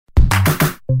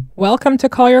Welcome to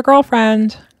Call Your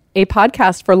Girlfriend, a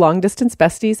podcast for long-distance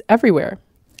besties everywhere.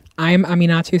 I'm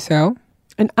Aminatu So.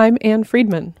 And I'm Ann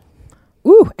Friedman.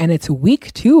 Ooh, and it's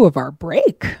week 2 of our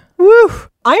break. Woo!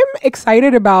 I'm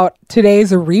excited about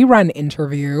today's rerun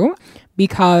interview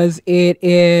because it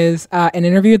is an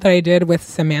interview that I did with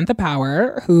Samantha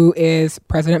Power, who is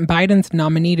President Biden's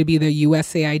nominee to be the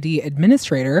USAID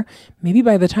administrator. Maybe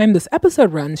by the time this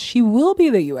episode runs, she will be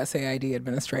the USAID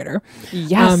administrator.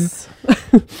 Yes.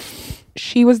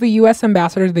 She was the U.S.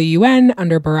 ambassador to the UN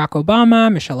under Barack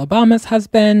Obama, Michelle Obama's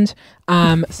husband.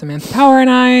 Samantha Power and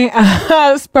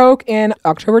I spoke in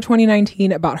October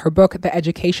 2019 about her book, The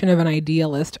Education of an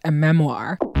Idealist, a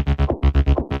memoir.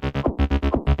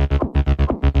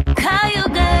 Call your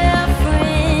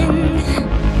girlfriend.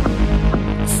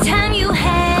 It's time you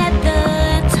had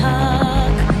the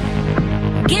talk.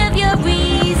 Give your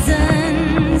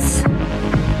reasons.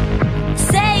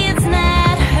 Say it's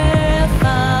not her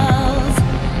fault.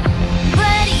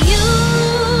 But you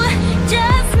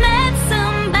just met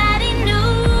somebody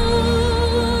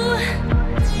new.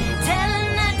 Tell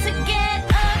her not to get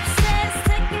obsessed,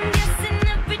 second guessing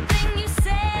everything you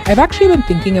say. I've actually been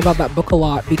thinking about that book a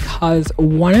lot because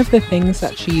one of the things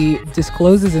that she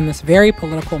discloses in this very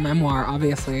political memoir,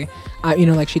 obviously,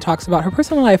 like she talks about her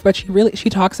personal life, but she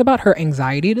talks about her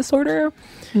anxiety disorder.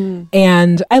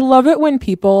 And I love it when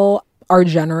people are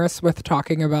generous with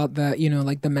talking about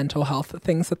the mental health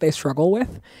things that they struggle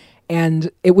with.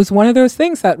 And it was one of those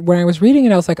things that when I was reading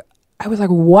it, I was like,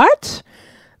 what?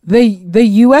 The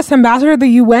U.S. ambassador to the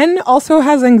UN also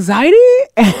has anxiety?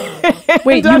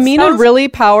 Wait, you mean a really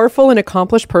powerful and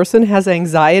accomplished person has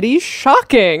anxiety?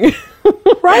 Shocking.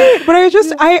 Right. But I don't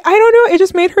know. It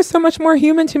just made her so much more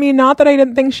human to me. Not that I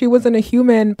didn't think she wasn't a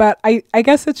human, but I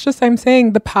guess it's just, I'm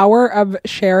saying the power of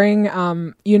sharing,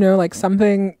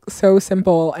 something so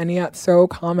simple and yet so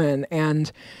common.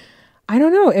 And I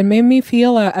don't know. It made me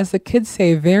feel, as the kids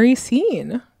say, very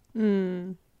seen.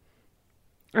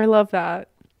 I love that.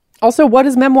 Also, what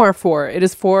is memoir for? It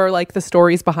is for like the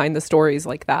stories behind the stories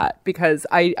like that, because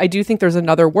I do think there's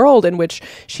another world in which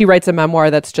she writes a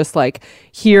memoir that's just like,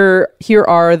 here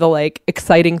are the like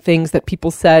exciting things that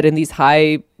people said in these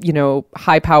high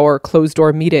power closed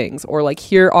door meetings, or like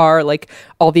here are like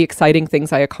all the exciting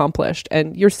things I accomplished.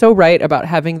 And you're so right about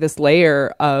having this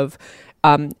layer of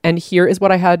and here is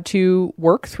what I had to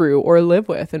work through or live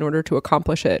with in order to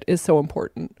accomplish it is so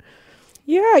important.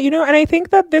 Yeah, and I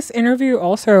think that this interview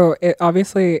also, it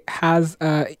obviously has,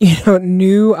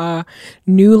 new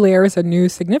layers and new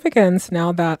significance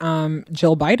now that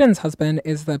Jill Biden's husband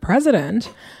is the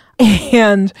president.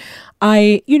 And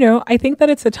I think that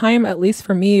it's a time, at least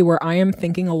for me, where I am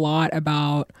thinking a lot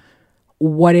about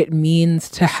what it means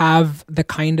to have the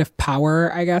kind of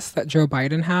power, I guess, that Joe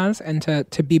Biden has, and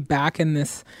to be back in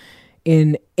this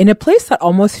in a place that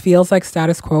almost feels like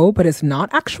status quo, but it's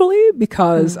not actually,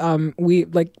 because we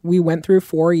went through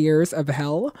 4 years of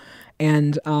hell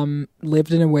and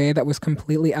lived in a way that was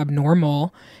completely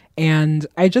abnormal. And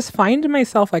I just find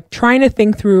myself like trying to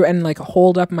think through and like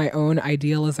hold up my own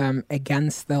idealism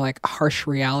against the like harsh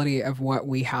reality of what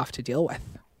we have to deal with,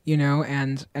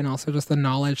 and also just the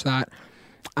knowledge that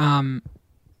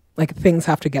like things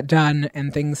have to get done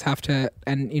and things have to,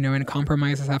 and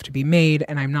compromises have to be made,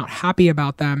 and I'm not happy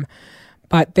about them.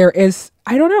 But there is,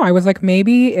 I don't know, I was like,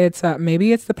 maybe it's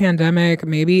the pandemic,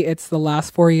 maybe it's the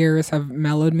last 4 years have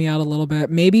mellowed me out a little bit.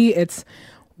 Maybe it's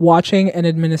watching an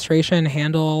administration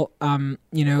handle,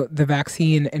 the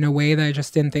vaccine in a way that I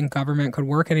just didn't think government could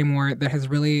work anymore, that has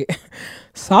really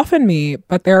softened me.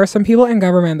 But there are some people in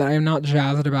government that I'm not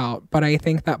jazzed about. But I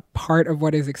think that part of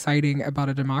what is exciting about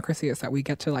a democracy is that we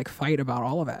get to like fight about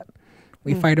all of it.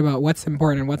 We fight about what's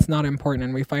important and what's not important,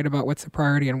 and we fight about what's a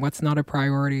priority and what's not a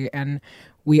priority. And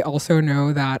we also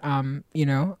know that,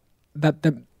 that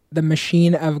the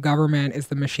machine of government is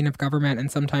the machine of government, and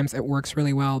sometimes it works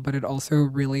really well, but it also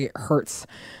really hurts,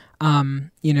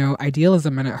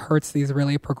 idealism, and it hurts these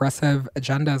really progressive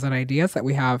agendas and ideas that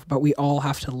we have, but we all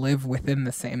have to live within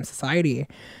the same society.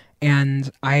 And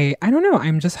I don't know,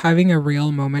 I'm just having a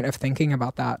real moment of thinking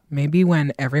about that. Maybe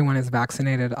when everyone is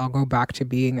vaccinated, I'll go back to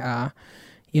being a,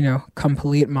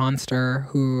 complete monster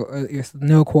who is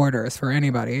no quarters for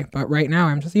anybody. But right now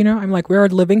I'm just, I'm like, we're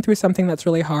living through something that's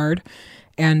really hard.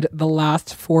 And the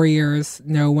last 4 years,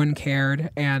 no one cared.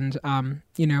 And, and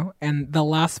the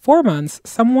last 4 months,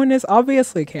 someone is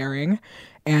obviously caring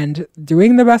and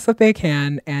doing the best that they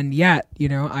can. And yet,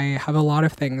 I have a lot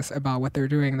of things about what they're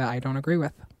doing that I don't agree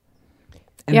with.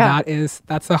 And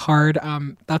that's a hard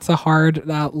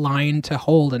line to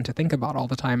hold and to think about all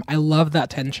the time. I love that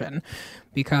tension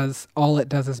because all it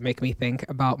does is make me think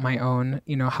about my own,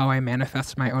 how I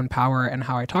manifest my own power and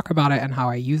how I talk about it and how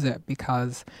I use it,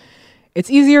 because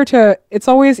it's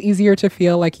always easier to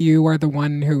feel like you are the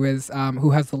one who has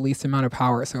the least amount of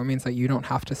power. So it means that you don't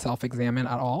have to self-examine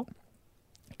at all.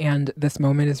 And this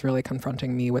moment is really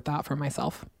confronting me with that for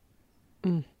myself.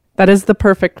 That is the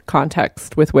perfect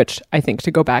context with which I think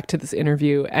to go back to this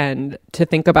interview and to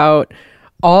think about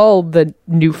all the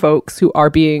new folks who are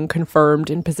being confirmed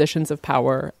in positions of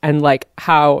power, and like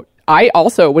how I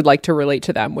also would like to relate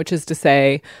to them, which is to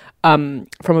say, from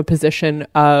a position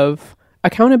of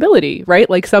accountability, right?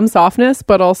 Like some softness,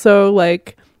 but also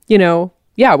like,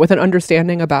 with an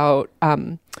understanding about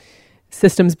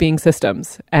systems being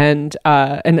systems, and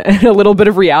a little bit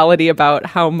of reality about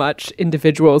how much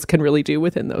individuals can really do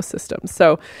within those systems.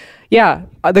 So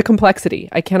the complexity.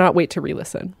 I cannot wait to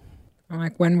re-listen.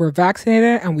 Like when we're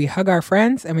vaccinated and we hug our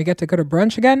friends and we get to go to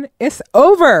brunch again, it's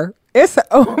over. It's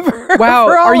over. Wow.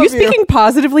 Are you speaking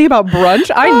positively about brunch?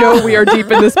 I know we are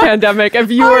deep in this pandemic. If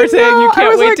you are saying you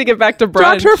can't wait to get back to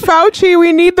brunch. Dr. Fauci,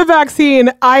 we need the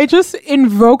vaccine. I just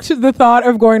invoked the thought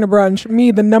of going to brunch.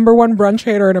 Me, the number one brunch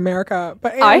hater in America.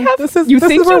 But you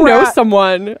think you know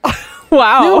someone.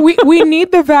 Wow. No, we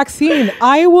need the vaccine.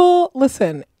 I will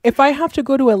listen. If I have to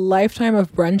go to a lifetime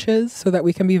of brunches so that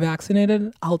we can be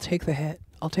vaccinated, I'll take the hit.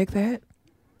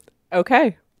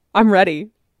 Okay. I'm ready.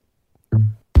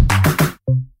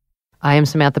 I am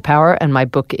Samantha Power, and my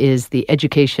book is The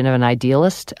Education of an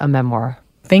Idealist, a memoir.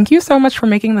 Thank you so much for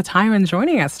making the time and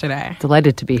joining us today.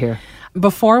 Delighted to be here.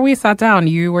 Before we sat down,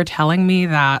 you were telling me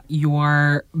that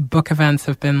your book events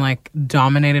have been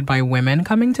dominated by women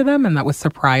coming to them, and that was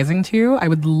surprising to you. I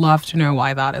would love to know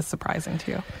why that is surprising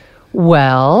to you.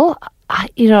 Well,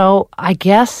 I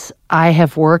guess I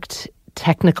have worked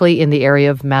technically in the area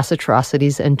of mass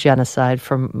atrocities and genocide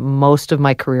for most of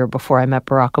my career before I met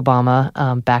Barack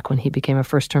Obama, back when he became a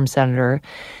first-term senator.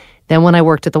 Then when I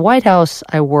worked at the White House,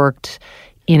 I worked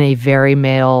in a very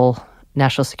male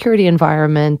national security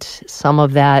environment. Some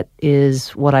of that is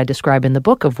what I describe in the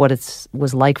book of what it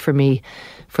was like for me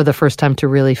for the first time to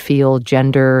really feel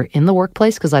gender in the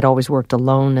workplace, because I'd always worked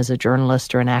alone as a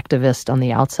journalist or an activist on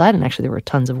the outside. And actually, there were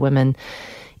tons of women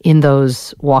in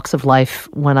those walks of life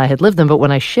when I had lived them. But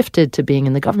when I shifted to being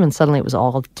in the government, suddenly it was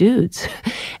all dudes.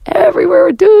 Everywhere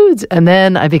were dudes. And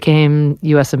then I became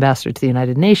U.S. ambassador to the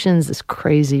United Nations, this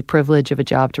crazy privilege of a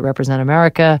job to represent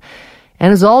America. And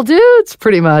it was all dudes,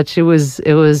 pretty much. It was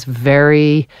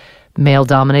very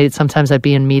male-dominated. Sometimes I'd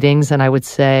be in meetings and I would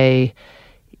say,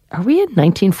 are we in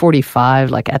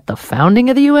 1945, at the founding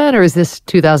of the UN, or is this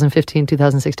 2015,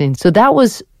 2016? So that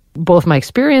was both my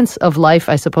experience of life,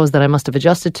 I suppose, that I must have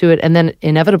adjusted to it. And then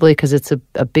inevitably, because it's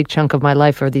a big chunk of my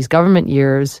life are these government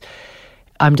years,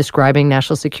 I'm describing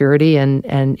national security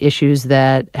and issues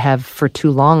that have for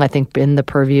too long, I think, been the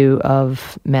purview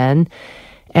of men.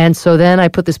 And so then I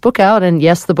put this book out, and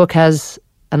yes, the book has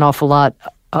an awful lot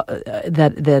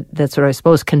that sort of, I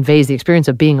suppose, conveys the experience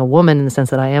of being a woman, in the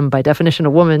sense that I am by definition a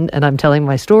woman and I'm telling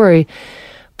my story.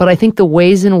 But I think the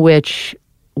ways in which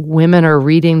women are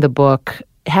reading the book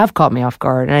have caught me off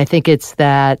guard. And I think it's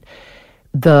that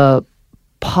the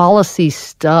policy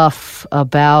stuff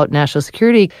about national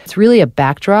security, it's really a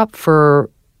backdrop for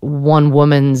one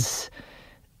woman's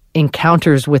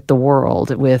encounters with the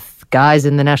world, with guys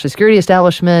in the national security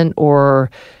establishment,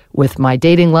 or with my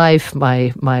dating life,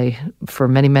 my for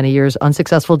many, many years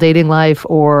unsuccessful dating life,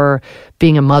 or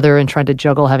being a mother and trying to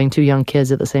juggle having two young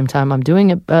kids at the same time I'm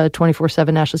doing a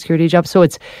 24/7 national security job. So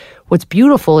what's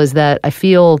beautiful is that I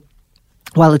feel,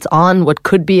 while it's on what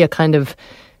could be a kind of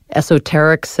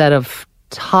esoteric set of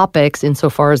topics,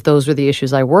 insofar as those are the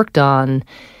issues I worked on,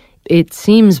 it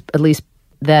seems at least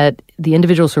that the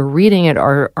individuals who are reading it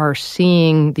are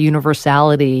seeing the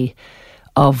universality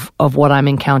of what I'm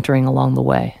encountering along the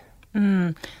way.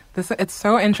 It's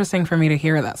so interesting for me to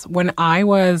hear this. When I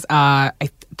was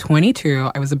 22,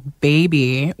 I was a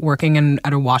baby working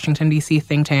at a Washington, D.C.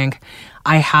 think tank.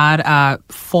 I had a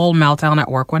full meltdown at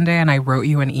work one day, and I wrote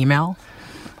you an email.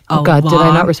 Oh, God, did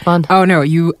I not respond? Oh, no,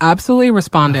 you absolutely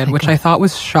responded, which I thought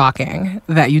was shocking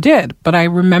that you did. But I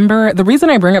remember, the reason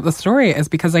I bring up the story is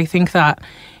because I think that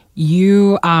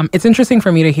it's interesting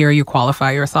for me to hear you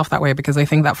qualify yourself that way, because I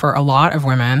think that for a lot of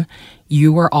women,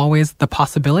 you were always the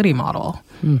possibility model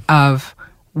of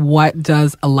what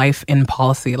does a life in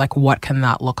policy, what can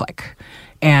that look like?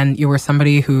 And you were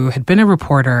somebody who had been a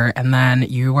reporter, and then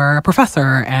you were a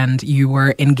professor, and you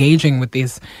were engaging with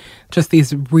these just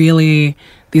these really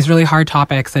hard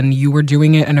topics, and you were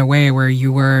doing it in a way where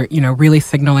you were, really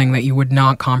signaling that you would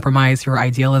not compromise your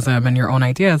idealism and your own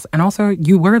ideas. And also,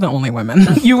 you were the only woman.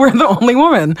 You were the only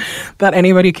woman that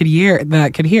anybody could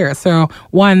hear. So,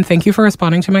 one, thank you for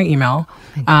responding to my email.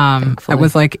 It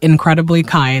was like incredibly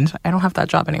kind. I don't have that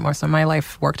job anymore, so my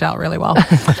life worked out really well.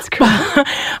 That's great.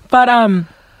 But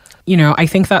I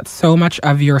think that so much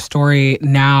of your story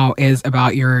now is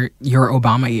about your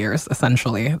Obama years,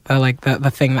 essentially.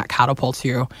 The thing that catapults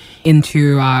you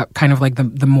into kind of like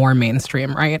the more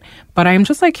mainstream, right? But I'm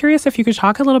just like curious if you could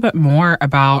talk a little bit more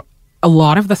about a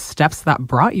lot of the steps that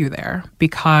brought you there,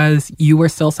 because you were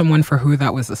still someone for who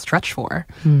that was a stretch for.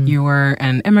 You were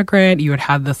an immigrant. You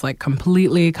had this like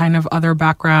completely kind of other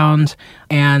background,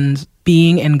 and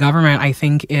being in government, I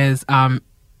think, is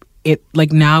it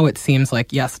like now it seems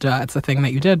like, yes, it's a thing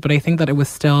that you did, but I think that it was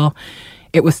still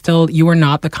you were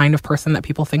not the kind of person that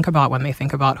people think about when they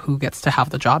think about who gets to have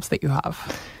the jobs that you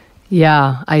have.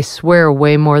 Yeah, I swear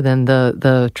way more than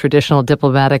the traditional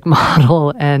diplomatic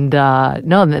model, and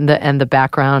the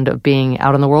background of being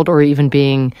out in the world, or even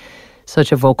being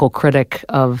such a vocal critic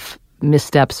of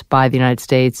missteps by the United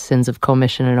States, sins of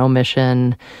commission and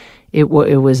omission. It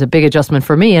was a big adjustment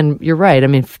for me, and you're right. I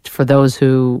mean, for those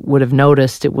who would have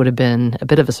noticed, it would have been a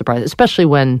bit of a surprise, especially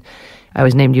when I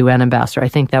was named UN ambassador. I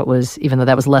think that was, even though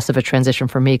that was less of a transition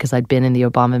for me because I'd been in the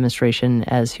Obama administration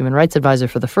as human rights advisor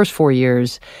for the first 4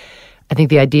 years, I think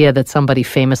the idea that somebody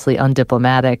famously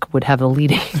undiplomatic would have a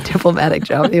leading diplomatic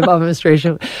job in the Obama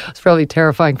administration was probably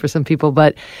terrifying for some people.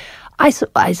 But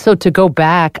so to go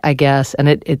back, I guess, and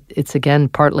it's again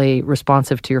partly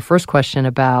responsive to your first question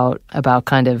about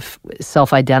kind of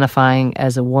self-identifying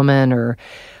as a woman,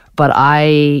 but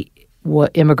I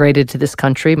immigrated to this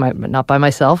country, not by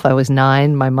myself. I was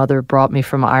 9. My mother brought me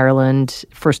from Ireland,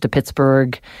 first to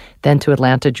Pittsburgh, then to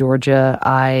Atlanta, Georgia.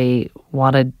 I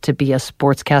wanted to be a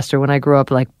sportscaster when I grew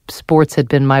up. Like, sports had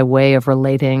been my way of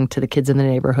relating to the kids in the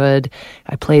neighborhood.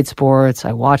 I played sports,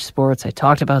 I watched sports, I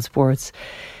talked about sports.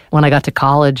 When I got to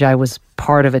college, I was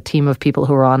part of a team of people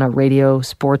who were on a radio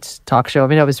sports talk show. I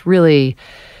mean, I was really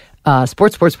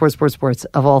sports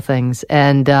of all things.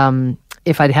 And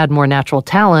if I'd had more natural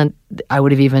talent, I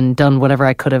would have even done whatever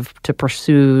I could have to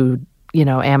pursue,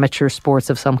 amateur sports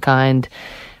of some kind.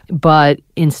 But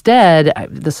instead,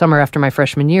 the summer after my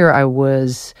freshman year, I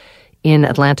was in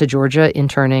Atlanta, Georgia,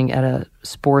 interning at a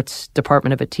sports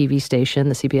department of a TV station,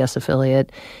 the CBS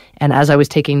affiliate. And as I was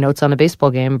taking notes on a baseball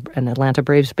game, an Atlanta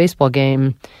Braves baseball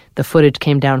game, the footage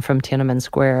came down from Tiananmen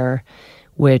Square,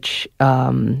 which,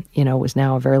 was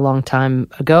now a very long time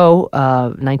ago,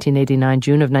 1989,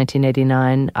 June of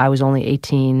 1989. I was only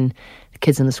 18. The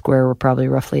kids in the square were probably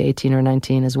roughly 18 or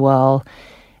 19 as well.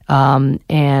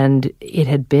 And it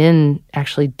had been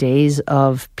actually days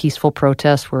of peaceful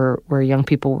protest where young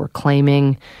people were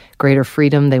claiming greater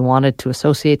freedom. They wanted to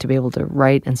associate, to be able to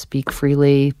write and speak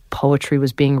freely. Poetry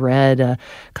was being read. A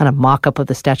kind of mock-up of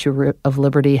the Statue of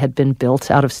Liberty had been built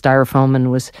out of styrofoam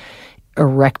and was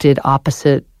erected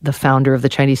opposite the founder of the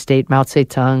Chinese state, Mao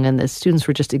Zedong. And the students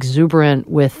were just exuberant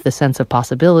with the sense of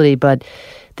possibility. But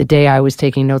the day I was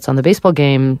taking notes on the baseball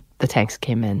game, the tanks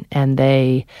came in and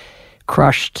they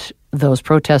crushed those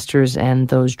protesters and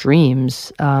those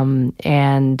dreams.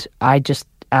 And I just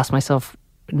asked myself,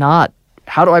 not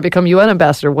how do I become UN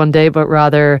ambassador one day, but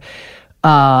rather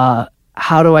how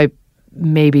do I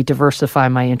maybe diversify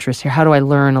my interests here? How do I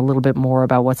learn a little bit more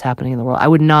about what's happening in the world? I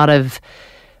would not have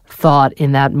thought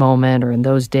in that moment or in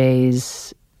those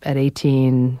days at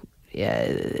 18,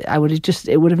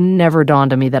 it would have never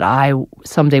dawned on me that I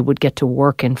someday would get to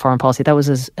work in foreign policy. That was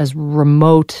as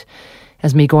remote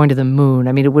as me going to the moon.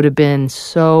 I mean, it would have been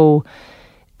so...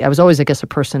 I was always, I guess, a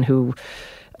person who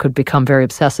could become very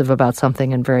obsessive about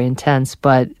something and very intense.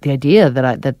 But the idea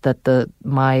that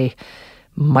my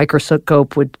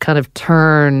microscope would kind of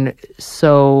turn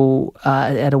so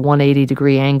at a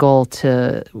 180-degree angle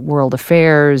to world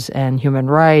affairs and human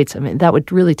rights, I mean, that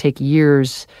would really take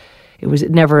years. It was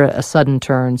never a sudden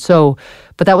turn. So,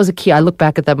 but that was a key. I look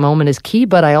back at that moment as key,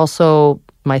 but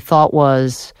my thought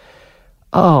was,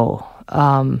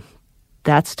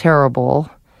 that's terrible.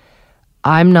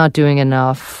 I'm not doing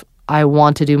enough. I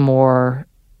want to do more.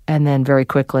 And then very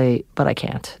quickly, but I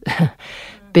can't.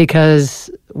 Because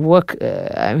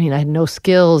I had no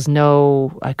skills,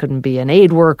 I couldn't be an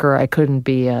aid worker, I couldn't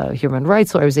be a human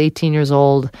rights. So I was 18 years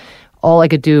old. All I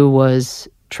could do was,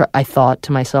 I thought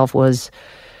to myself, was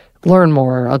learn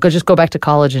more. I'll just go back to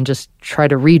college and just try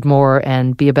to read more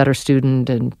and be a better student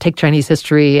and take Chinese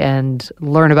history and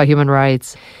learn about human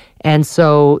rights. And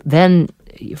so then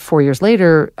 4 years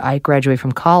later, I graduated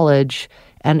from college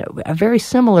And a very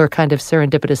similar kind of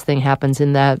serendipitous thing happens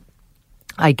in that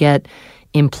I get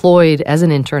employed as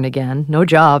an intern again, no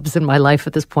jobs in my life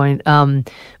at this point,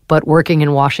 but working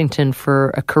in Washington for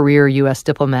a career U.S.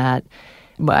 diplomat.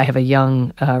 I have a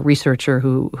young researcher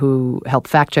who helped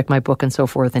fact check my book and so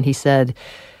forth, and he said,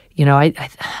 I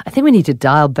think we need to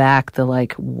dial back the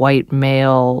like white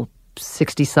male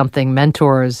 60-something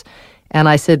mentors. And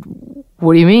I said,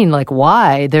 what do you mean? Like,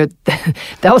 why? That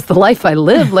was the life I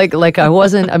lived. Like I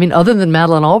wasn't. I mean, other than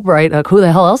Madeleine Albright, like, who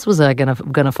the hell else was I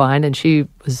gonna find? And she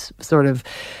was sort of,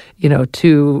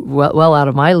 too well out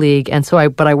of my league. And so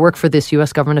I worked for this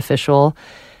U.S. government official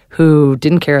who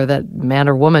didn't care that man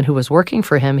or woman who was working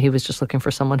for him. He was just looking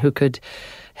for someone who could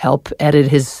help edit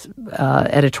his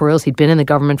editorials. He'd been in the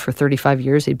government for 35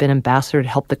 years. He'd been ambassador to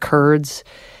help the Kurds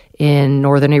in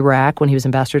northern Iraq when he was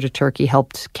ambassador to Turkey,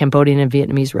 helped Cambodian and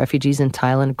Vietnamese refugees in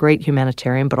Thailand. Great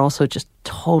humanitarian, but also just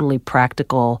totally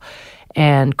practical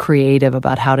and creative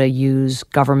about how to use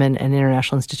government and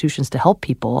international institutions to help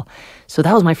people. So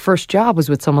that was my first job, was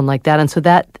with someone like that. And so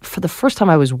that, for the first time,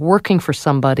 I was working for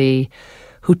somebody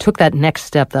who took that next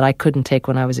step that I couldn't take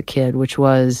when I was a kid, which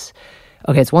was,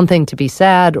 okay, it's one thing to be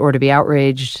sad or to be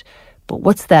outraged, but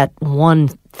what's that one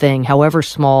thing, however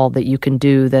small, that you can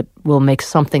do that will make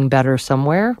something better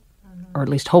somewhere, or at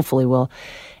least hopefully will.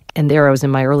 And there I was in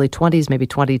my early 20s, maybe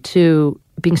 22,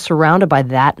 being surrounded by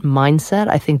that mindset,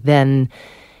 I think then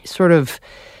sort of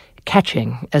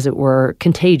catching, as it were,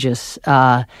 contagious,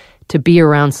 to be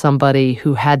around somebody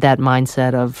who had that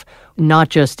mindset of not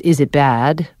just, is it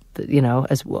bad,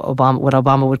 as what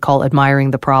Obama would call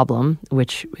admiring the problem,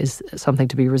 which is something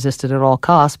to be resisted at all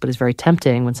costs, but is very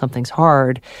tempting when something's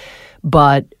hard.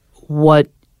 But what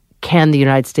can the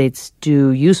United States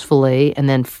do usefully? And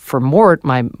then for Mort,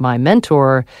 my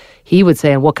mentor, he would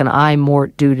say, and what can I,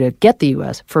 Mort, do to get the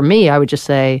U.S.? For me, I would just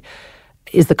say,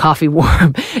 is the coffee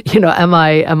warm? Am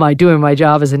I doing my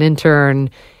job as an intern?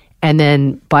 And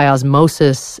then by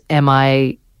osmosis, am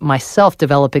I myself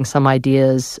developing some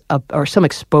ideas or some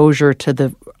exposure to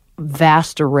the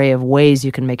vast array of ways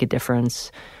you can make a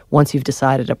difference once you've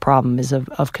decided a problem is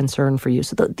of concern for you.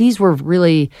 So these were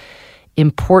really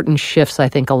important shifts, I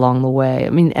think, along the way. I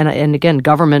mean, and again,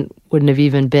 government wouldn't have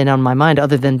even been on my mind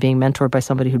other than being mentored by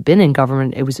somebody who'd been in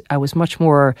government. I was much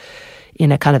more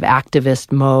in a kind of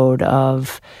activist mode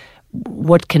of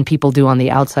what can people do on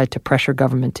the outside to pressure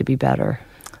government to be better.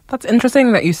 That's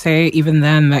interesting that you say even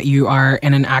then that you are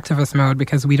in an activist mode,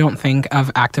 because we don't think of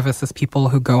activists as people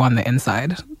who go on the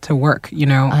inside to work,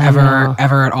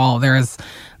 ever at all. There's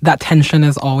that tension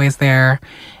is always there.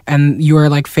 And you are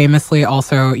like famously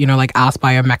also, like asked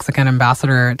by a Mexican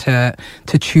ambassador to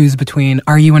choose between,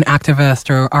 are you an activist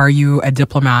or are you a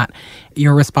diplomat?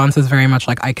 Your response is very much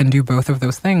like, I can do both of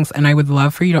those things. And I would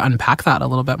love for you to unpack that a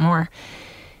little bit more.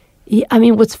 Yeah, I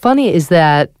mean, what's funny is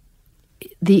that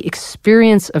the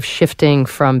experience of shifting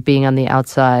from being on the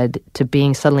outside to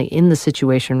being suddenly in the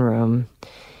Situation Room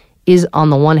is,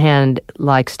 on the one hand,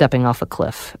 like stepping off a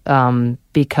cliff,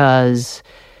 because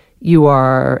you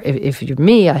are, if you're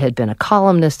me, I had been a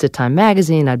columnist at Time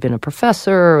Magazine, I'd been a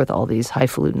professor with all these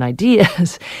highfalutin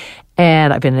ideas,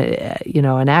 and I've been,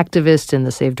 an activist in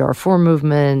the Save Darfur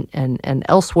movement and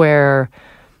elsewhere,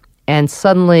 and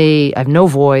suddenly I have no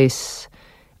voice.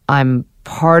 I'm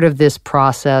part of this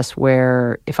process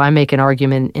where if I make an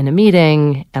argument in a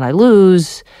meeting and I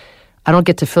lose, I don't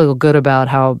get to feel good about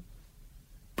how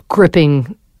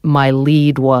gripping my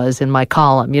lead was in my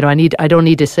column. I don't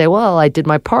need to say, well, I did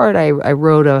my part. I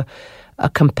wrote a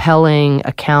compelling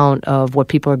account of what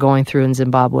people are going through in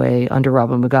Zimbabwe under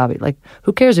Robert Mugabe. Like,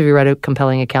 who cares if you write a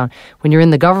compelling account? When you're in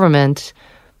the government,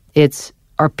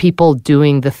 are people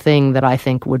doing the thing that I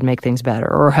think would make things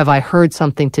better? Or have I heard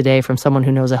something today from someone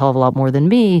who knows a hell of a lot more than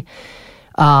me?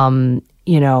 Have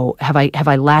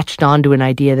I latched onto an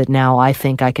idea that now I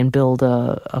think I can build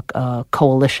a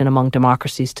coalition among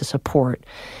democracies to support?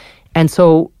 And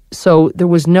so there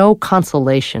was no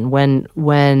consolation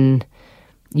when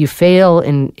you fail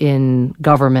in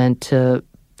government to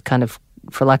kind of,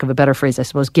 for lack of a better phrase, I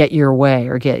suppose, get your way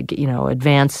or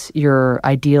advance your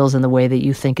ideals in the way that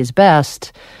you think is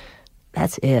best.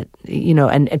 That's it.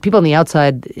 And people on the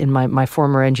outside, in my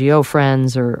former NGO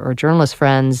friends or journalist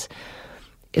friends,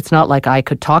 it's not like I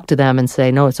could talk to them and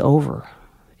say, no, it's over.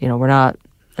 We're not,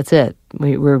 that's it.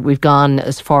 We've gone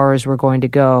as far as we're going to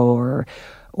go,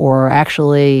 or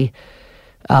actually,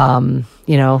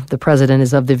 the president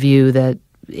is of the view that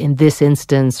in this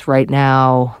instance right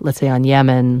now, let's say on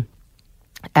Yemen,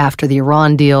 after the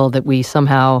Iran deal, that we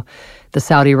somehow, the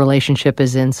Saudi relationship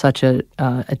is in such a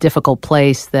difficult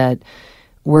place that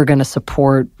we're going to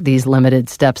support these limited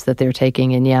steps that they're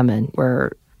taking in Yemen,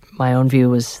 where my own view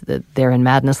was that therein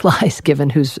madness lies, given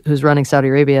who's running Saudi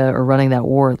Arabia or running that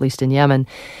war, at least in Yemen.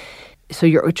 So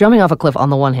you're jumping off a cliff on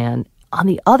the one hand. On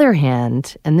the other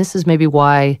hand, and this is maybe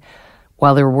why,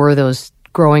 while there were those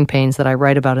growing pains that I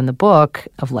write about in the book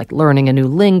of like learning a new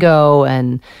lingo,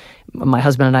 and my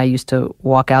husband and I used to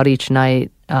walk out each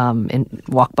night and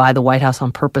walk by the White House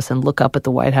on purpose and look up at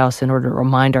the White House in order to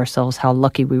remind ourselves how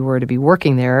lucky we were to be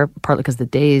working there, partly because the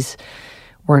days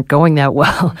weren't going that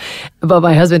well. But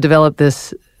my husband developed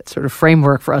this sort of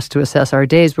framework for us to assess our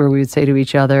days where we would say to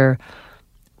each other,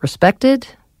 respected,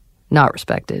 not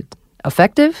respected,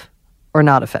 effective or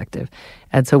not effective.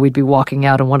 And so we'd be walking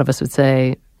out and one of us would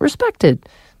say, respected,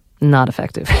 not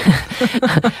effective.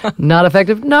 Not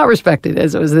effective, not respected.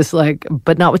 As it was this like,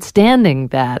 but notwithstanding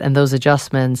that and those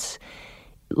adjustments,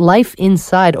 life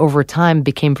inside over time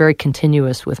became very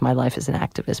continuous with my life as an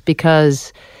activist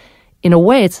because in a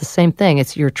way it's the same thing.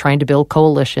 It's you're trying to build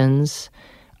coalitions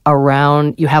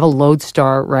around, you have a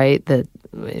lodestar, right, that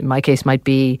in my case might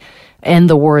be end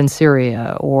the war in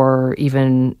Syria or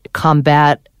even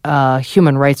combat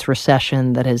human rights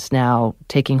recession that is now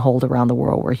taking hold around the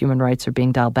world where human rights are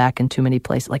being dialed back in too many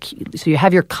places. Like, so you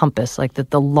have your compass, like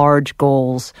the large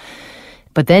goals,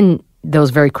 but then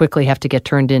those very quickly have to get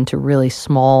turned into really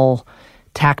small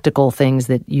tactical things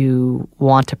that you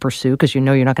want to pursue because you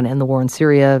know you're not going to end the war in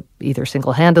Syria either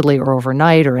single-handedly or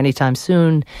overnight or anytime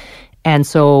soon. And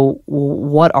so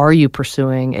what are you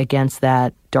pursuing against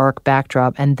that dark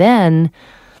backdrop? And then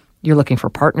you're looking for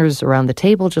partners around the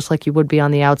table, just like you would be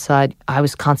on the outside. I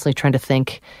was constantly trying to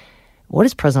think, what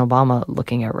is President Obama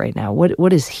looking at right now?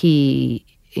 What is he,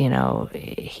 you know,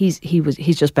 he's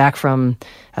just back from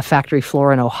a factory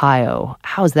floor in Ohio.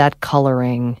 How is that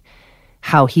coloring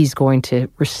how he's going to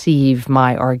receive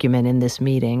my argument in this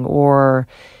meeting? Or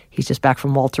he's just back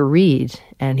from Walter Reed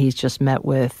and he's just met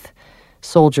with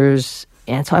soldiers.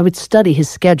 And so I would study his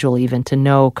schedule even to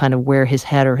know kind of where his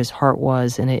head or his heart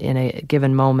was in a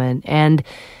given moment. And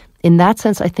in that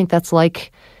sense, I think that's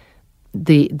like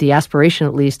the aspiration,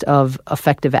 at least, of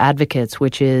effective advocates,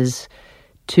 which is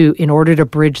to, in order to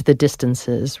bridge the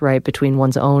distances, right, between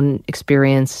one's own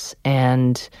experience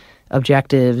and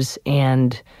objectives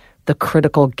and the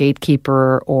critical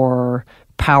gatekeeper or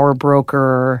power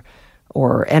broker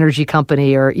or energy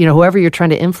company or, you know, whoever you're trying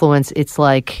to influence, it's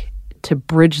like to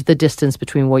bridge the distance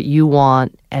between what you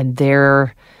want and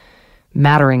their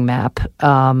mattering map,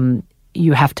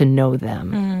 you have to know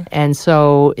them. Mm. And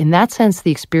so in that sense,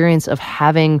 the experience of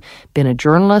having been a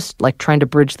journalist, like trying to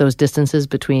bridge those distances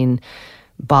between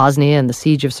Bosnia and the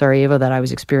siege of Sarajevo that I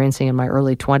was experiencing in my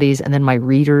early 20s, and then my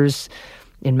readers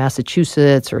in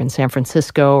Massachusetts or in San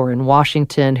Francisco or in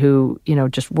Washington who, you know,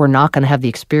 just were not going to have the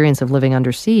experience of living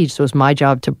under siege. So it was my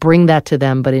job to bring that to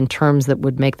them, but in terms that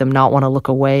would make them not want to look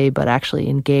away, but actually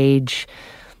engage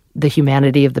the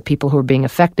humanity of the people who are being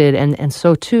affected. And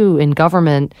so too in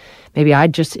government, maybe I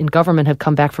just in government have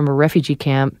come back from a refugee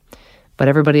camp, but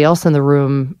everybody else in the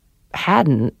room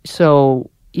hadn't. So,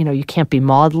 you know, you can't be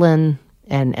maudlin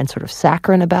and sort of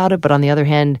saccharine about it. But on the other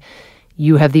hand,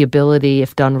 you have the ability,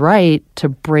 if done right, to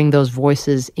bring those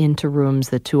voices into rooms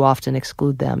that too often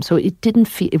exclude them. So it didn't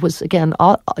feel, it was, again,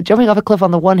 jumping off a cliff on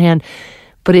the one hand,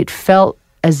 but it felt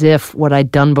as if what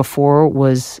I'd done before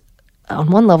was,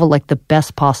 on one level, like the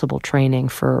best possible training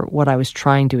for what I was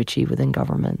trying to achieve within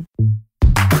government.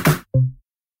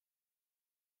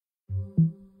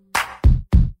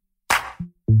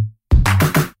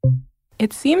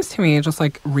 It seems to me, just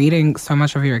like reading so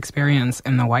much of your experience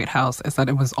in the White House, is that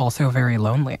it was also very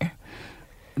lonely.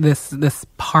 This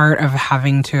part of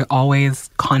having to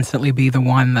always constantly be the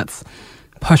one that's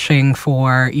pushing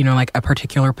for, you know, like a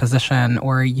particular position,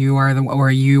 or you are the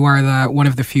one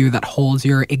of the few that holds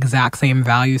your exact same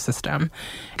value system.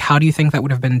 How do you think that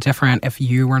would have been different if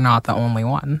you were not the only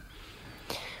one?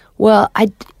 Well,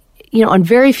 on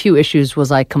very few issues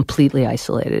was I completely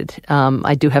isolated.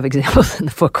 I do have examples in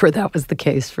the book where that was the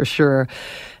case for sure.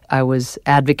 I was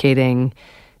advocating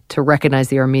to recognize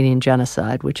the Armenian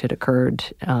genocide, which had occurred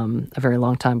a very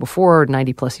long time before,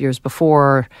 90 plus years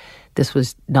before. This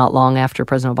was not long after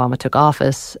President Obama took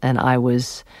office, and I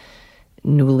was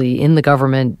newly in the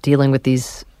government dealing with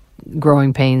these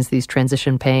growing pains, these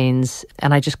transition pains,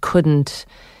 and I just couldn't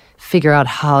figure out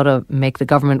how to make the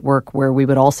government work where we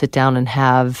would all sit down and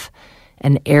have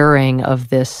an airing of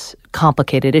this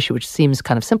complicated issue, which seems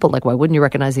kind of simple. Like, why wouldn't you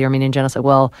recognize the Armenian genocide?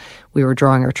 Well, we were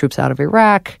drawing our troops out of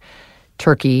Iraq.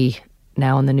 Turkey,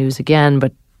 now in the news again,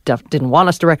 but didn't want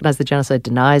us to recognize the genocide,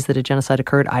 denies that a genocide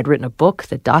occurred. I'd written a book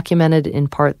that documented in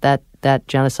part that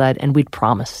genocide, and we'd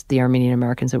promised the Armenian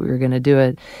Americans that we were going to do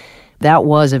it. That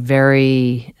was a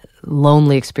very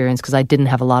lonely experience because I didn't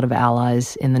have a lot of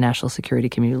allies in the national security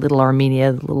community. Little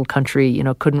Armenia, the little country,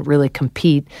 couldn't really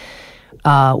compete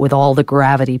with all the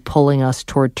gravity pulling us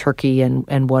toward Turkey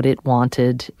and what it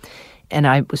wanted. And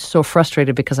I was so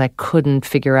frustrated because I couldn't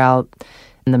figure out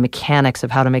the mechanics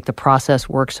of how to make the process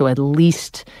work. So at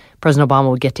least President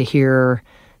Obama would get to hear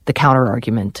the counter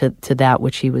argument to that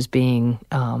which he was being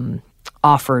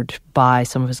offered by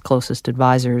some of his closest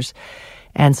advisors.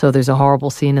 And so there's a horrible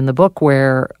scene in the book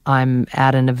where I'm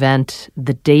at an event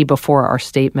the day before our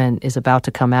statement is about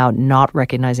to come out, not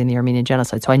recognizing the Armenian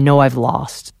genocide. So I know I've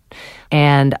lost.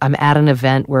 And I'm at an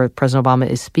event where President Obama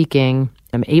is speaking.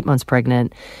 I'm 8 months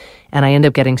pregnant. And I end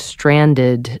up getting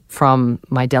stranded from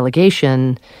my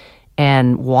delegation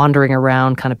and wandering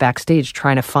around kind of backstage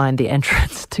trying to find the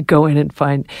entrance to go in and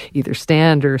find either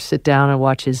stand or sit down and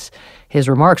watch his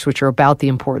remarks, which are about the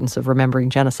importance of remembering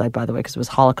genocide, by the way, because it was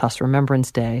Holocaust Remembrance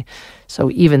Day.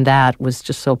 So even that was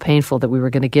just so painful that we were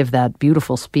going to give that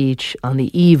beautiful speech on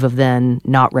the eve of then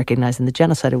not recognizing the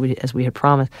genocide as we had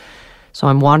promised. So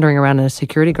I'm wandering around and a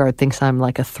security guard thinks I'm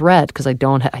like a threat because I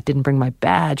didn't bring my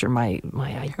badge or my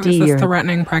ID. Who's this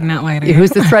threatening pregnant lady? Who's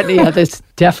the threatening? Yeah, that's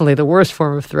definitely the worst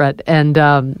form of threat, and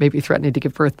maybe threatening to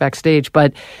give birth backstage.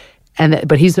 But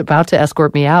he's about to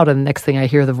escort me out, and the next thing I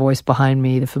hear the voice behind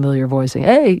me, the familiar voice saying,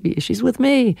 "Hey, she's with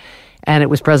me." And it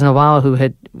was President Obama who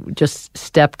had just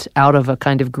stepped out of a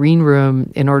kind of green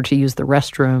room in order to use the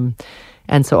restroom.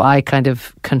 And so I kind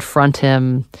of confront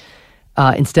him.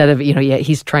 Instead of,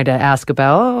 he's trying to ask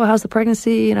about, oh, how's the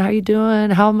pregnancy? How are you doing?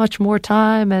 How much more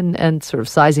time? And sort of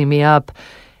sizing me up.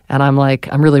 And I'm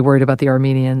like, I'm really worried about the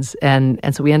Armenians. And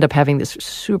so we end up having this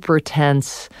super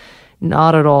tense,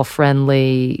 not at all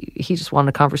friendly. He just wanted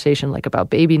a conversation like about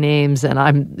baby names. And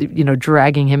I'm,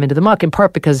 dragging him into the muck in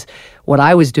part because what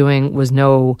I was doing was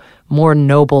no more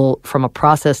noble from a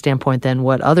process standpoint than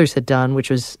what others had done,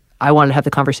 which was I wanted to have the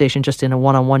conversation just in a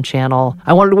one-on-one channel.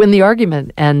 I wanted to win the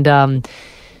argument. And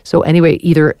so anyway,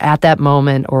 either at that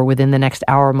moment or within the next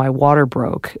hour, my water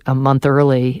broke a month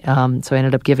early. So I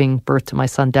ended up giving birth to my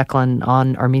son Declan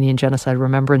on Armenian Genocide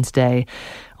Remembrance Day,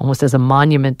 almost as a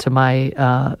monument to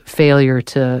my failure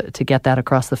to get that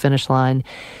across the finish line.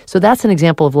 So that's an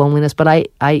example of loneliness. But I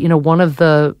one of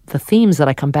the themes that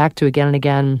I come back to again and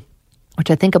again,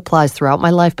 which I think applies throughout my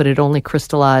life, but it only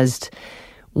crystallized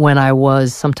when I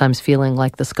was sometimes feeling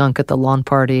like the skunk at the lawn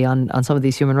party on some of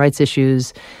these human rights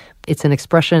issues. It's an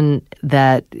expression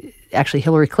that actually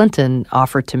Hillary Clinton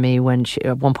offered to me when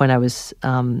at one point I was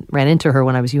ran into her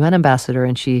when I was UN ambassador,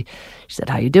 and she said,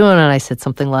 "How you doing?" And I said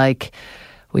something like,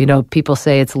 well, people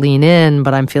say it's lean in,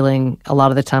 but I'm feeling a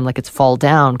lot of the time like it's fall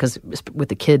down, because with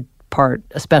the kid part,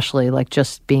 especially, like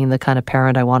just being the kind of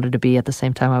parent I wanted to be at the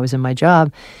same time I was in my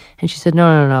job. And she said,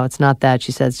 no, it's not that.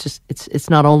 She said, it's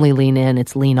not only lean in,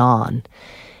 it's lean on.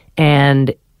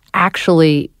 And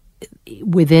actually,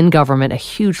 within government, a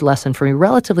huge lesson for me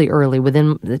relatively early,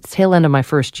 within the tail end of my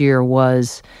first year,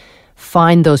 was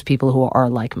find those people who are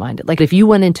like-minded. Like if you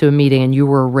went into a meeting and you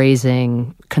were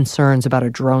raising concerns about a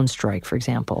drone strike, for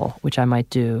example, which I might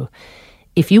do,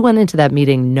 if you went into that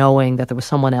meeting knowing that there was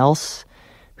someone else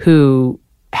who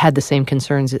had the same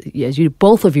concerns as you,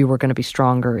 both of you were going to be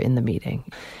stronger in the meeting.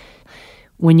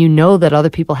 When you know that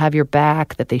other people have your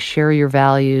back, that they share your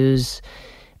values,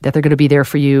 that they're going to be there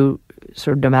for you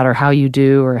sort of no matter how you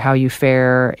do or how you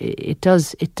fare, it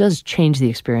does change the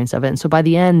experience of it. And so by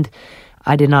the end,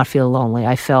 I did not feel lonely.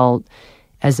 I felt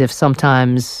as if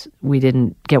sometimes we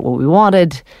didn't get what we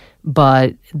wanted,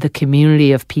 but the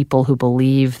community of people who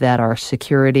believe that our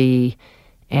security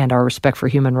and our respect for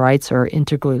human rights are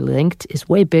integrally linked is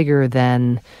way bigger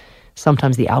than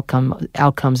sometimes the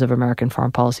outcomes of American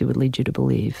foreign policy would lead you to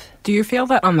believe. Do you feel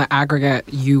that on the aggregate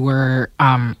you were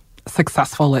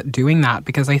successful at doing that?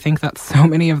 Because I think that so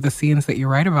many of the scenes that you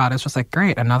write about is just like,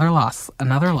 great, another loss. No.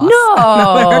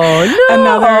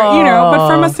 Another, but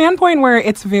from a standpoint where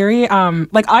it's very,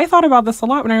 like I thought about this a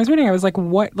lot when I was reading. I was like,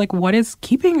 what is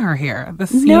keeping her here? This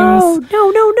seems,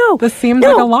 no. This seems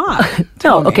like a lot.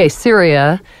 No, okay,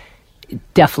 Syria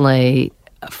definitely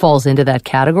falls into that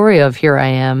category of here I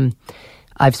am.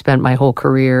 I've spent my whole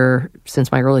career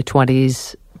since my early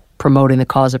 20s promoting the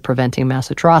cause of preventing mass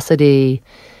atrocity.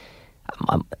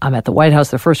 I'm at the White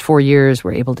House the first 4 years.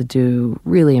 We're able to do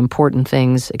really important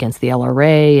things against the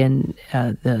LRA and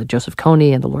the Joseph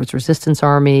Kony and the Lord's Resistance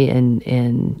Army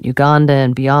in Uganda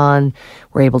and beyond.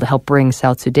 We're able to help bring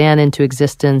South Sudan into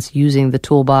existence using the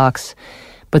toolbox.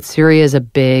 But Syria is a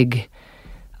big,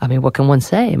 what can one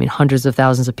say? Hundreds of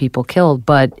thousands of people killed,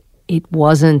 but it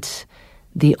wasn't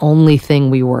the only thing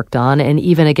we worked on. And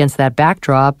even against that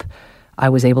backdrop, I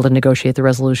was able to negotiate the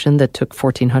resolution that took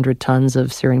 1,400 tons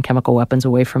of Syrian chemical weapons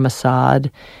away from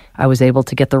Assad. I was able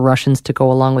to get the Russians to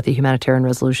go along with the humanitarian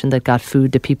resolution that got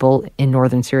food to people in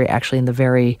northern Syria, actually in the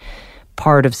very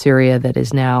part of Syria that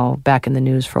is now back in the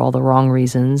news for all the wrong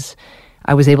reasons.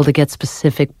 I was able to get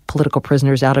specific political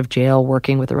prisoners out of jail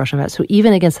working with the Russian. So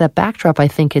even against that backdrop, I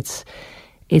think it's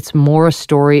more a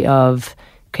story of,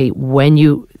 okay, when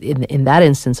you, in that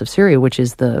instance of Syria, which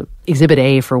is the exhibit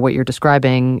A for what you're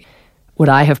describing, would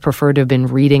I have preferred to have been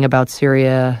reading about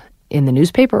Syria in the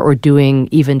newspaper or doing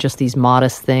even just these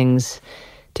modest things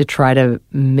to try to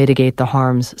mitigate the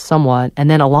harms somewhat?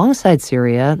 And then alongside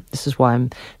Syria, this is why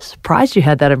I'm surprised you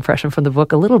had that impression from the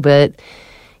book a little bit,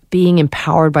 being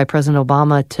empowered by President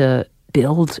Obama to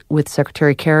build with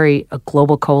Secretary Kerry a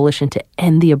global coalition to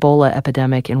end the Ebola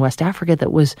epidemic in West Africa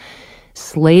that was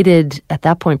slated, at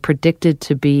that point, predicted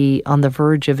to be on the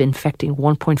verge of infecting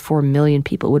 1.4 million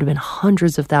people. It would have been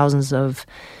hundreds of thousands of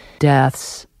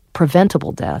deaths,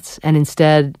 preventable deaths. And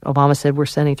instead, Obama said, we're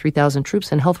sending 3,000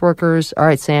 troops and health workers. All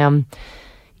right, Sam,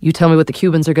 you tell me what the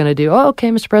Cubans are going to do. Oh, okay,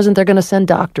 Mr. President, they're going to send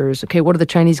doctors. Okay, what are the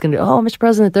Chinese going to do? Oh, Mr.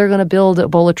 President, they're going to build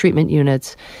Ebola treatment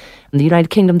units. In the United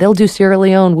Kingdom, they'll do Sierra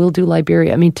Leone, we'll do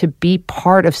Liberia. I mean, to be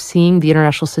part of seeing the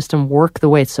international system work the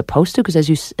way it's supposed to, because as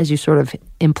you sort of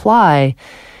imply,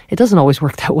 it doesn't always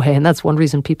work that way. And that's one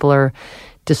reason people are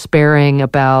despairing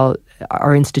about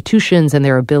our institutions and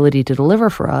their ability to deliver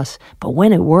for us. But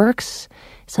when it works,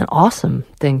 it's an awesome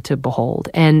thing to behold.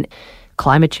 And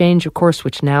climate change, of course,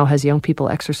 which now has young people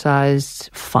exercised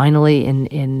finally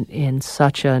in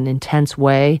such an intense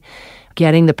way.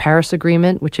 Getting the Paris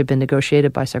Agreement, which had been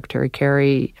negotiated by Secretary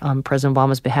Kerry on President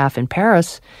Obama's behalf in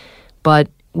Paris, but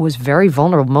was very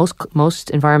vulnerable. Most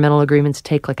environmental agreements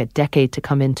take like a decade to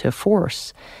come into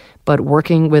force. But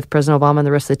working with President Obama and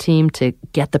the rest of the team to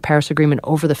get the Paris Agreement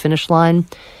over the finish line,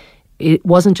 it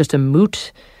wasn't just a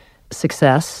moot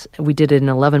success. We did it in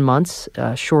 11 months,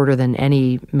 shorter than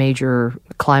any major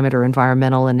climate or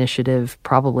environmental initiative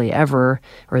probably ever,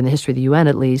 or in the history of the UN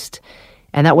at least.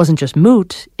 And that wasn't just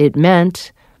moot. It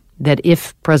meant that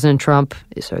if President Trump,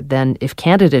 if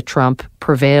candidate Trump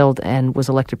prevailed and was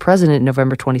elected president in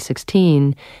November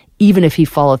 2016, even if he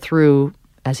followed through,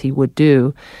 as he would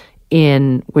do,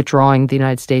 in withdrawing the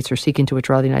United States or seeking to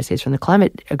withdraw the United States from the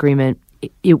climate agreement,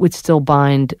 it would still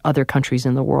bind other countries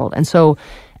in the world. And so,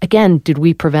 again,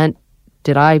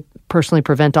 did I personally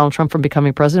prevent Donald Trump from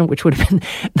becoming president, which would have been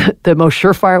the most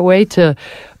surefire way to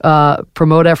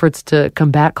promote efforts to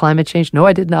combat climate change? No,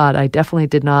 I did not. I definitely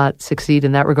did not succeed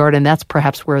in that regard. And that's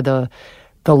perhaps where the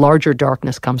larger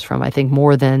darkness comes from, I think,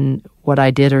 more than what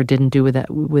I did or didn't do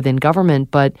within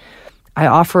government. But I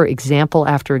offer example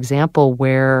after example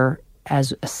where,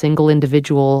 as a single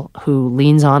individual who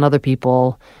leans on other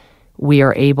people, we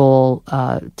are able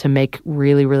to make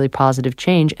really, really positive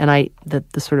change. And the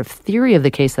sort of theory of the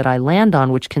case that I land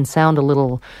on, which can sound a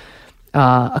little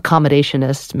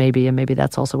accommodationist maybe, and maybe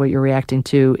that's also what you're reacting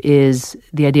to, is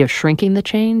the idea of shrinking the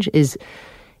change, is,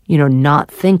 not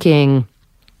thinking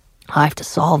I have to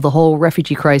solve the whole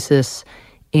refugee crisis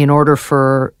in order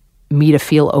for me to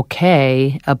feel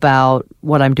okay about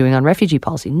what I'm doing on refugee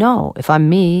policy. No, if I'm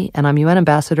me and I'm UN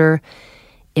ambassador,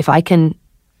 if I can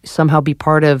somehow be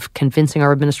part of convincing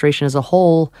our administration as a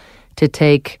whole to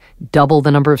take double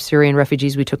the number of Syrian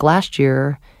refugees we took last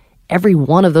year, every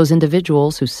one of those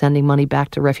individuals who's sending money back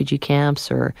to refugee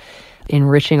camps or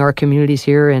enriching our communities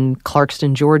here in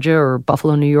Clarkston, Georgia, or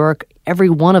Buffalo, New York, every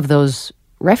one of those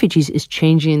refugees is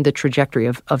changing the trajectory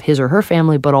of his or her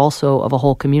family, but also of a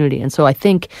whole community. And so I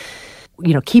think,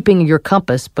 keeping your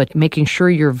compass, but making sure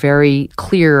you're very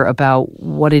clear about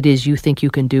what it is you think you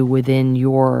can do within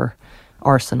your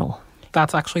arsenal.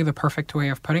 That's actually the perfect way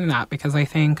of putting that, because I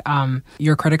think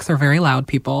your critics are very loud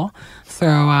people.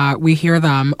 So we hear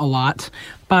them a lot.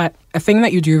 But a thing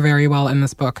that you do very well in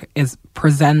this book is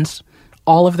present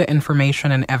all of the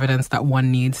information and evidence that one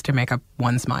needs to make up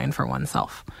one's mind for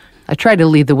oneself. I try to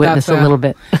lead the witness a little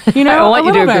bit. I want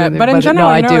you to agree with me, but in general,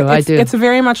 no, I do. It's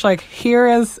very much like here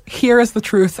is the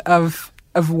truth of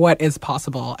what is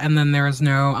possible, and then there is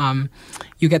no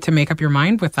you get to make up your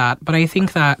mind with that. But I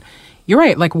think that you're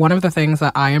right. Like, one of the things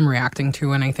that I am reacting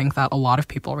to, and I think that a lot of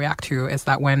people react to, is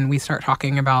that when we start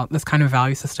talking about this kind of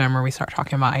value system, or we start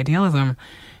talking about idealism,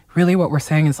 really what we're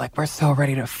saying is like, we're so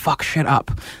ready to fuck shit up.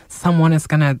 Someone is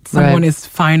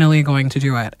finally going to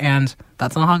do it. And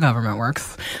that's not how government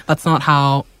works. That's not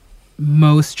how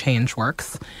most change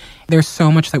works. There's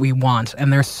so much that we want,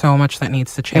 and there's so much that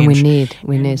needs to change. And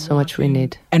we need so much we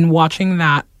need. And watching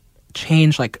that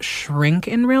change, like, shrink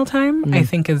in real time, I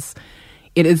think is,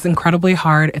 it is incredibly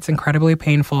hard. It's incredibly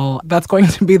painful. That's going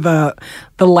to be the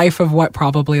life of what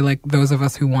probably like those of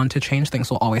us who want to change things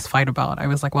will always fight about. I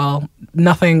was like, well,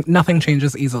 nothing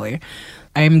changes easily.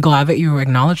 I'm glad that you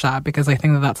acknowledge that, because I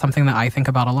think that that's something that I think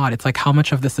about a lot. It's like how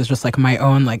much of this is just like my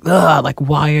own, like, ugh, like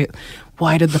why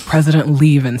did the president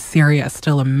leave and Syria is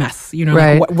still a mess? You know,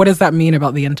 Right. like, what does that mean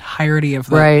about the entirety of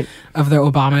the Right. of the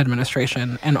Obama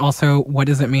administration? And also, what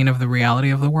does it mean of the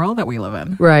reality of the world that we live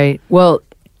in? Right. Well,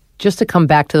 just to come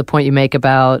back to the point you make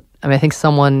about, I mean, I think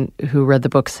someone who read the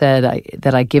book said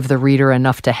that I give the reader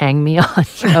enough to hang me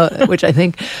on, which I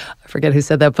think, I forget who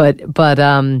said that,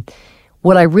 but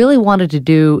what I really wanted to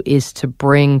do is to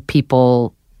bring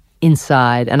people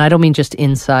inside, and I don't mean just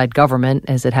inside government,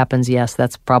 as it happens, yes,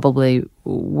 that's probably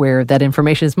where that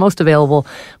information is most available,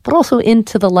 but also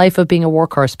into the life of being a war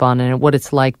correspondent and what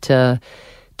it's like to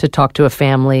talk to a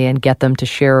family and get them to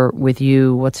share with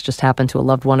you what's just happened to a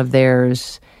loved one of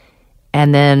theirs.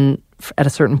 And then at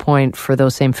a certain point, for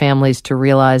those same families to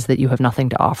realize that you have nothing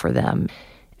to offer them.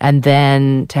 And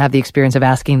then to have the experience of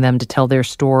asking them to tell their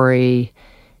story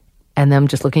and them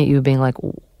just looking at you being like,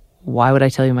 why would I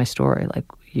tell you my story? Like,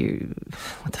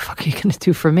 what the fuck are you going to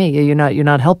do for me? You're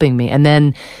not helping me. And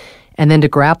then to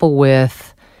grapple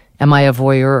with, am I a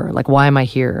voyeur? Like, why am I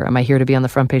here? Am I here to be on the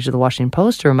front page of the Washington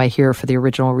Post, or am I here for the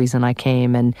original reason I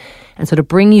came? And so to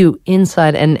bring you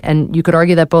inside, and you could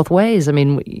argue that both ways. I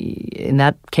mean, in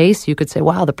that case, you could say,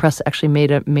 wow, the press actually made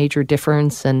a major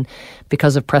difference. And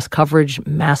because of press coverage,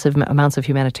 massive amounts of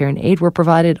humanitarian aid were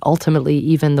provided. Ultimately,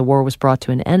 even the war was brought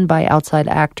to an end by outside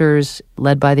actors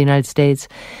led by the United States.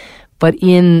 But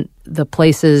in the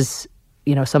places,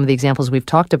 you know, some of the examples we've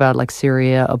talked about, like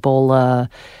Syria, Ebola,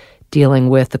 dealing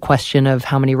with the question of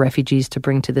how many refugees to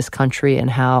bring to this country and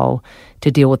how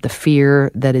to deal with the fear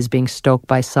that is being stoked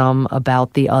by some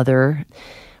about the other.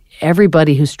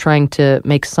 Everybody who's trying to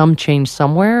make some change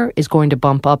somewhere is going to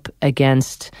bump up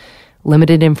against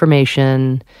limited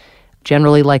information,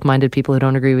 generally like-minded people who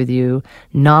don't agree with you,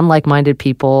 non-like-minded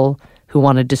people who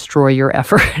want to destroy your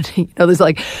effort. You know, there's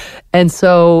like, and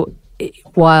so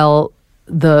while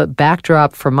the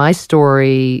backdrop for my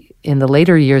story in the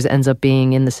later years ends up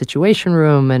being in the Situation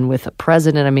Room and with a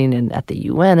president, I mean, and at the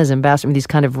UN as ambassador, I mean, these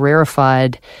kind of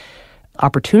rarefied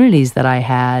opportunities that I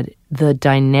had, the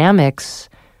dynamics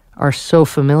are so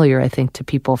familiar, I think, to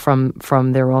people from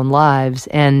their own lives.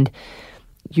 And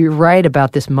you're right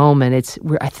about this moment.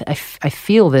 I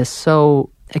feel this so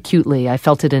acutely. I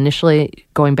felt it initially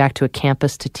going back to a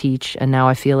campus to teach, and now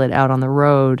I feel it out on the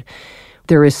road.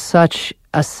 There is such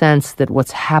a sense that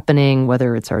what's happening,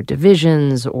 whether it's our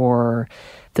divisions or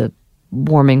the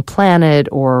warming planet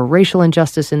or racial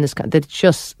injustice in this country, that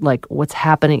just like what's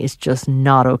happening is just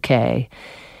not okay.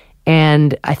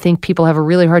 And I think people have a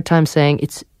really hard time saying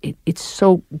it's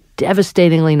so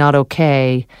devastatingly not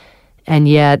okay, and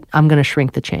yet I'm going to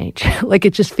shrink the change. Like,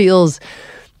 it just feels,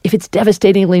 if it's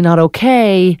devastatingly not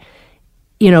okay,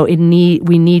 you know,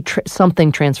 we need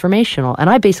something transformational. And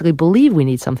I basically believe we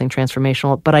need something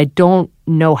transformational, but I don't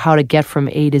know how to get from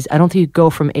A to Z. I don't think you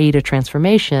go from A to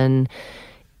transformation.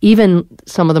 Even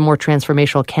some of the more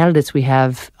transformational candidates we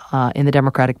have in the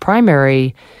Democratic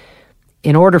primary,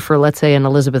 in order for, let's say, an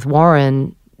Elizabeth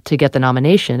Warren to get the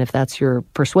nomination, if that's your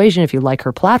persuasion, if you like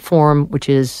her platform, which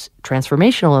is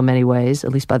transformational in many ways,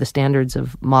 at least by the standards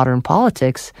of modern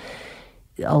politics,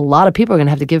 a lot of people are going to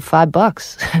have to give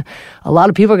 $5. A lot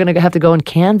of people are going to have to go and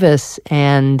canvass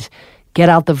and get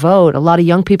out the vote. A lot of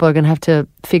young people are going to have to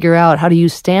figure out how to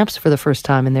use stamps for the first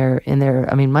time in their.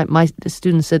 I mean, my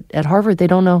students at Harvard, they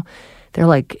don't know. They're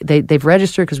like, they've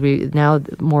registered, because now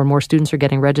more and more students are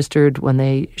getting registered when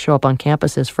they show up on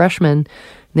campus as freshmen.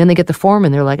 And then they get the form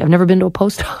and they're like, I've never been to a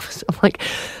post office. I'm like,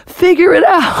 figure it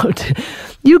out.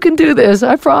 You can do this.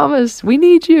 I promise. We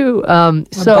need you. The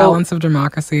balance of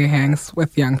democracy hangs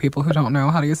with young people who don't know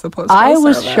how to use the postal I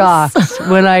was service.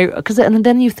 shocked and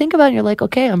then you think about it and you're like,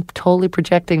 okay, I'm totally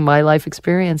projecting my life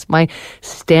experience. My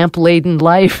stamp-laden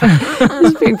life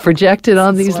is being projected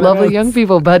on these lovely young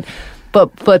people. But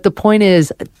the point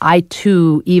is, I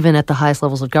too, even at the highest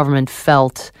levels of government,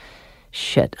 felt,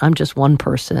 shit, I'm just one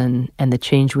person, and the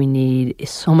change we need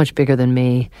is so much bigger than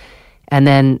me. And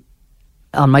then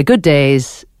on my good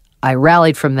days, I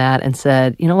rallied from that and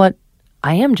said, you know what?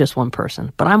 I am just one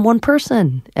person, but I'm one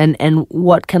person. And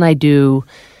what can I do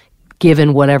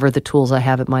given whatever the tools I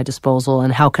have at my disposal?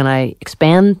 And how can I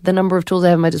expand the number of tools I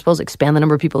have at my disposal, expand the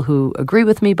number of people who agree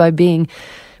with me by being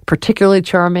particularly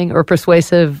charming or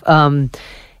persuasive?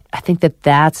 I think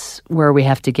that's where we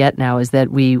have to get now, is that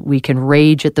we can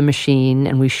rage at the machine,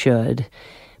 and we should.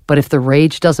 But if the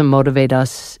rage doesn't motivate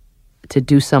us to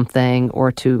do something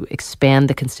or to expand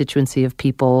the constituency of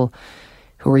people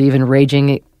who are even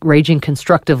raging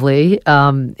constructively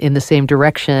in the same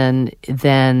direction,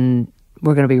 then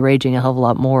we're going to be raging a hell of a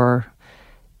lot more,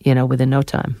 within no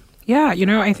time. Yeah,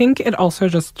 I think it also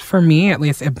just, for me at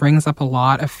least, it brings up a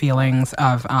lot of feelings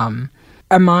of, am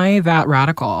I that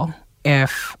radical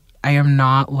if I am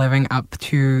not living up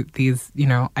to these,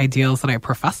 ideals that I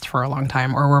professed for a long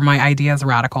time? Or were my ideas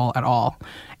radical at all?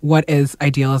 What is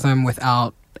idealism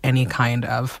without any kind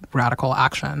of radical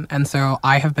action? And so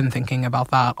I have been thinking about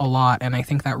that a lot. And I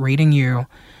think that reading you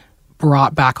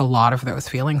brought back a lot of those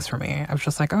feelings for me. I was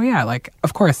just like, oh yeah, like,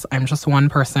 of course, I'm just one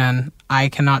person. I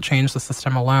cannot change the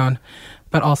system alone.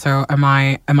 But also, am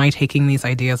I taking these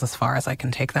ideas as far as I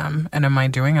can take them? And am I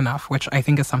doing enough? Which I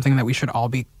think is something that we should all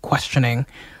be questioning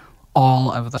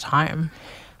all of the time.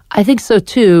 I think so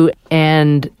too.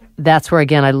 And that's where,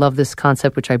 again, I love this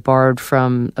concept, which I borrowed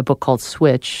from a book called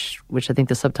Switch, which I think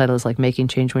the subtitle is like Making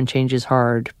Change When Change is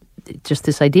Hard. Just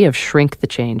this idea of shrink the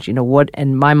change.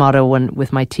 And my motto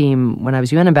with my team when I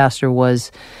was UN ambassador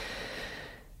was,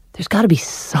 there's got to be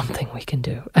something we can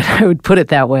do. And I would put it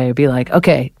that way. It'd be like,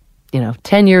 okay,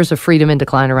 10 years of freedom in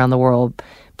decline around the world,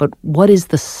 but what is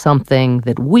the something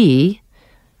that we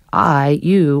can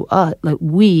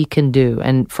do?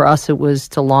 And for us, it was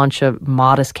to launch a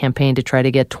modest campaign to try to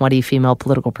get 20 female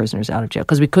political prisoners out of jail,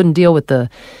 because we couldn't deal with the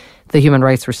human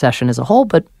rights recession as a whole,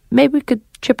 but maybe we could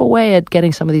chip away at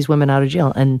getting some of these women out of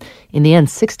jail. And in the end,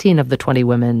 16 of the 20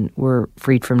 women were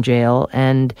freed from jail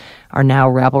and are now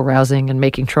rabble-rousing and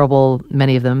making trouble,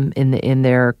 many of them, in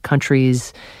their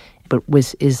countries, but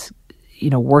is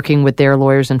working with their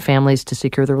lawyers and families to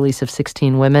secure the release of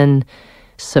 16 women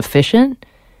sufficient?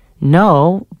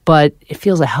 No, but it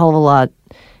feels a hell of a lot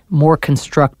more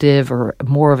constructive or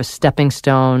more of a stepping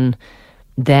stone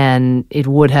than it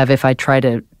would have if I tried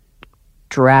to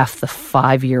draft the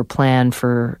 5-year plan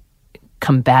for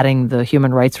combating the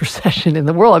human rights recession in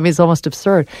the world. I mean, it's almost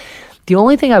absurd. The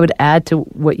only thing I would add to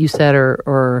what you said,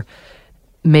 or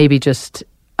maybe just,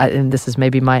 and this is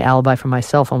maybe my alibi for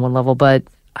myself on one level, but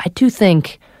I do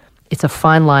think it's a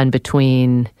fine line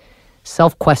between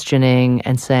self-questioning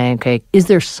and saying, okay, is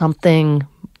there something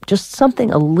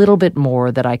a little bit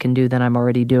more that I can do than I'm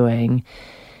already doing?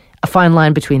 A fine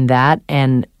line between that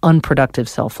and unproductive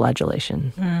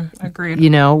self-flagellation. Agreed.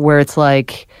 Where it's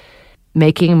like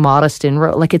making modest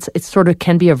inroads, like it's sort of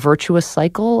can be a virtuous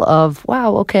cycle of,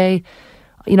 wow, okay,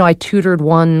 I tutored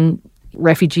one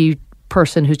refugee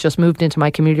person who's just moved into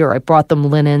my community, or I brought them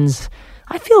linens.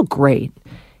 I feel great.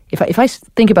 If I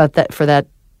think about that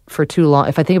for too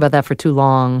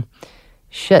long,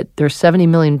 shit, there's 70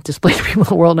 million displaced people in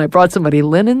the world, and I brought somebody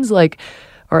linens, or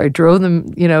I drove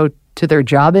them, to their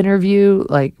job interview.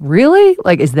 Like, really?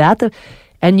 Like, is that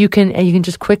and you can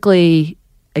just quickly,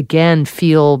 again,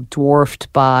 feel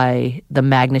dwarfed by the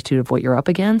magnitude of what you're up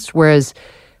against. Whereas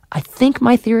I think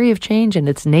my theory of change, and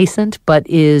it's nascent, but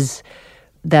is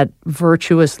that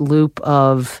virtuous loop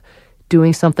of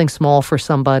doing something small for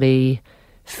somebody,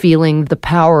 feeling the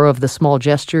power of the small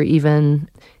gesture even.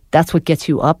 That's what gets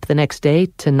you up the next day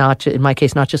to not, in my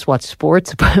case, not just watch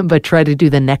sports, but try to do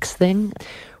the next thing.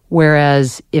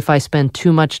 Whereas if I spend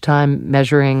too much time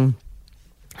measuring,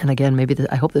 and again, maybe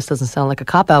I hope this doesn't sound like a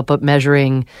cop-out, but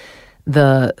measuring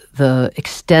the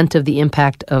extent of the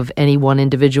impact of any one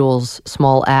individual's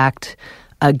small act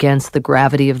against the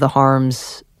gravity of the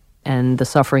harms and the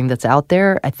suffering that's out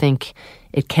there, I think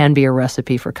it can be a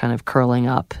recipe for kind of curling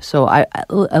up. So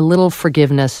a little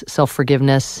forgiveness,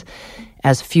 self-forgiveness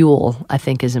as fuel, I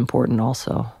think, is important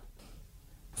also.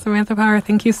 Samantha Power,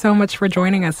 thank you so much for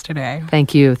joining us today.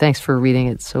 Thank you. Thanks for reading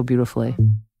it so beautifully.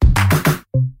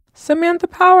 Samantha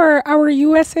Power, our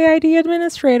USAID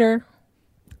administrator.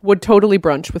 Would totally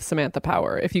brunch with Samantha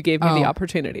Power if you gave me the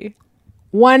opportunity.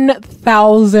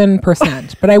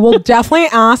 1,000%. But I will definitely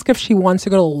ask if she wants to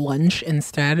go to lunch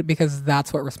instead, because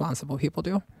that's what responsible people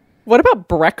do. What about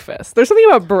breakfast? There's something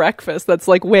about breakfast that's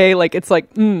like way like it's like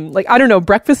I don't know,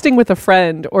 breakfasting with a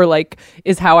friend or like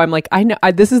is how I'm like I know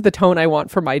this is the tone I want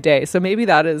for my day. So maybe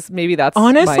that's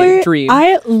honestly my dream.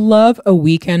 I love a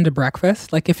weekend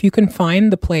breakfast. Like if you can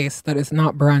find the place that is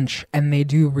not brunch and they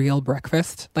do real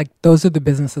breakfast, like those are the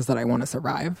businesses that I want to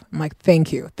survive. I'm like,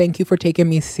 thank you for taking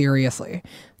me seriously.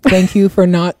 Thank you for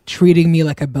not treating me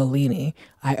like a Bellini.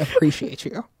 I appreciate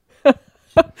you.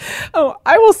 Oh,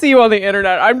 I will see you on the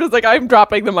internet. I'm just like, I'm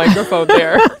dropping the microphone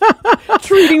there.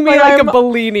 Treating me like a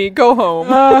Bellini. Go home.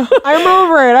 I'm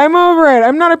over it.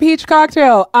 I'm not a peach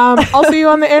cocktail. I'll see you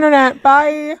on the internet.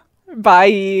 Bye.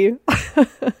 Bye.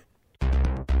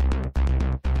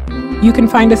 You can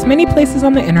find us many places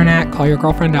on the internet.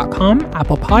 Callyourgirlfriend.com,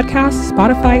 Apple Podcasts,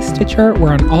 Spotify, Stitcher.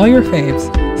 We're on all your faves.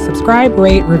 Subscribe,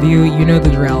 rate, review. You know the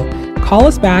drill. call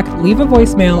us back, leave a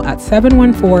voicemail at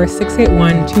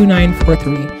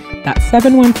 714-681-2943. That's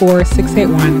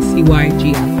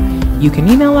 714-681-CYGF. You can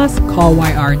email us,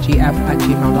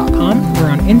 callyrgf@gmail.com. We're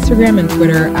on Instagram and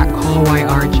Twitter at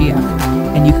callyrgf.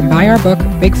 And you can buy our book,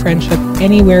 Big Friendship,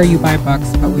 anywhere you buy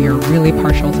books, but we are really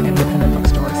partial to independent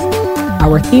bookstores.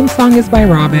 Our theme song is by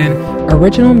Robin.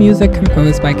 Original music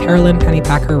composed by Carolyn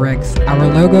Pennypacker Riggs. Our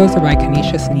logos are by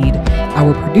Kanisha Sneed.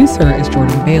 Our producer is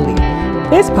Jordan Bailey.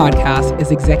 This podcast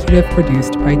is executive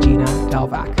produced by Gina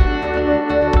Delvac.